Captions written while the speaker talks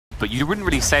but you wouldn't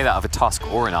really say that of a Tusk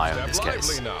or an Io in this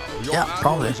case. Yeah,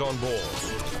 probably.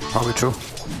 Probably true.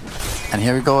 And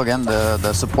here we go again,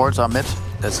 the supports are mid.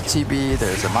 There's a TB,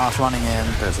 there's a Mars running in,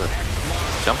 there's a...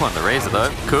 Jump on the Razor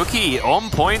though. Cookie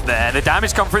on point there. The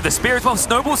damage come through. The Spear as well.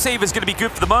 Snowball save is going to be good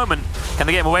for the moment. Can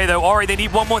they get him away though? Ori, they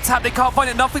need one more tap. They can't find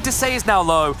it. Nothing to say is now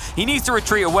low. He needs to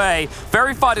retreat away.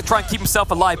 Very far to try and keep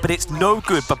himself alive, but it's no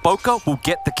good. But Boca will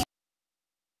get the kill.